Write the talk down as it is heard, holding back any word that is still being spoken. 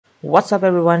What's up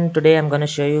everyone, today I'm gonna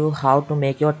show you how to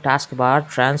make your taskbar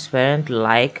transparent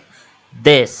like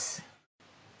this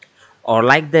or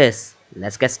like this.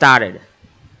 Let's get started.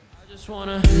 I just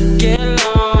wanna get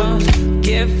lost,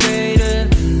 get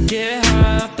faded, get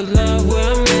high off the love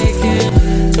we're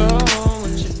making. Go home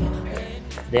with you.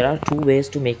 There are two ways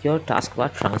to make your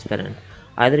taskbar transparent.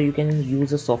 Either you can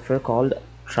use a software called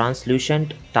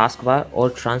Translucent Taskbar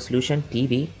or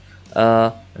TranslucentTB.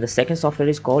 The second software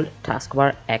is called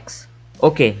Taskbar X.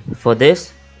 Okay, for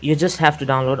this you just have to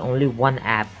download only one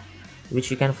app,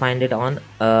 which you can find it on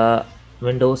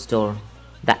Windows Store.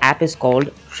 The app is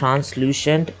called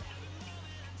Translucent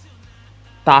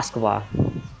Taskbar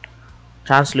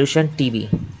TranslucentTB.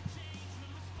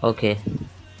 Okay,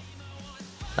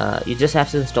 you just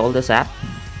have to install this app.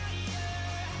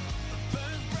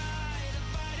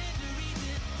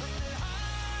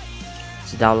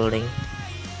 It's downloading.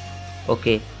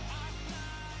 Okay,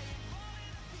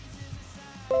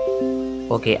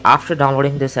 after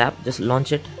downloading this app, just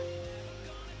launch it.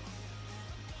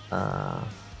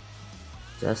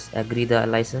 Just agree the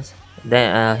license.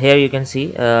 Then here you can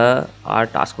see our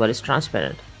taskbar is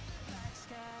transparent.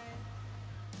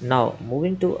 Now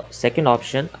moving to second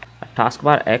option,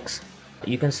 Taskbar X.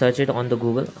 You can search it on the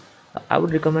Google. I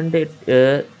would recommend it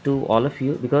to all of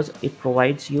you because it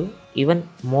provides you even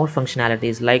more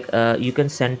functionalities, like you can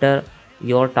center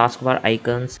your taskbar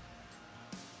icons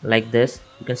like this.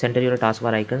 You can center your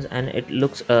taskbar icons and it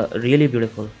looks really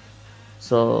beautiful.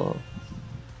 So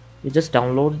you just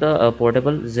download the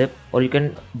portable zip, or you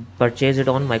can purchase it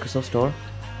on Microsoft Store,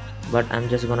 but I'm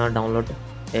just gonna download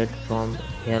it from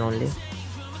here only.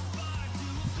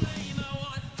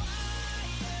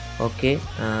 Okay,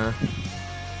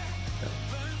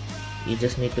 you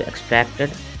just need to extract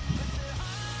it.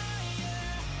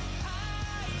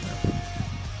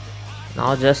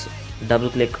 Now just double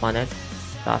click on it.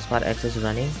 Taskbar X is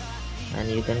running and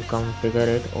you can configure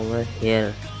it over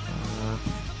here.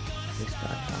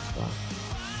 Start taskbar.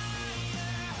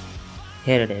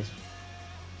 Here it is.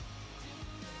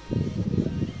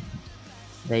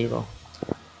 There you go.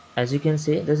 As you can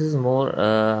see, this is more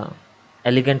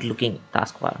elegant looking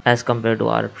taskbar as compared to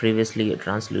our previously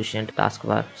translucent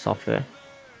taskbar software.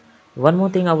 One more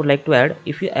thing I would like to add: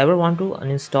 if you ever want to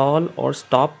uninstall or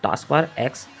stop Taskbar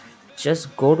X,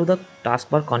 just go to the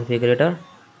taskbar configurator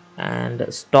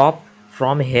and stop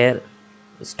from here.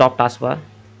 Stop taskbar.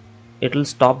 It will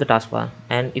stop the taskbar,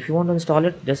 and if you want to install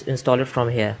it, just install it from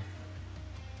here.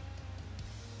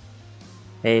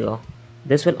 There you go.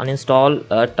 This will uninstall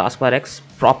Taskbar X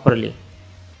properly.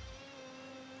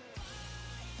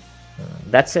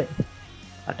 That's it.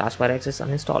 Taskbar X is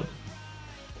uninstalled.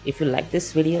 If you like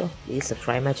this video, please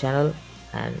subscribe my channel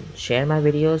and share my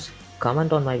videos.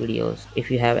 Comment on my videos if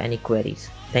you have any queries.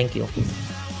 Thank you.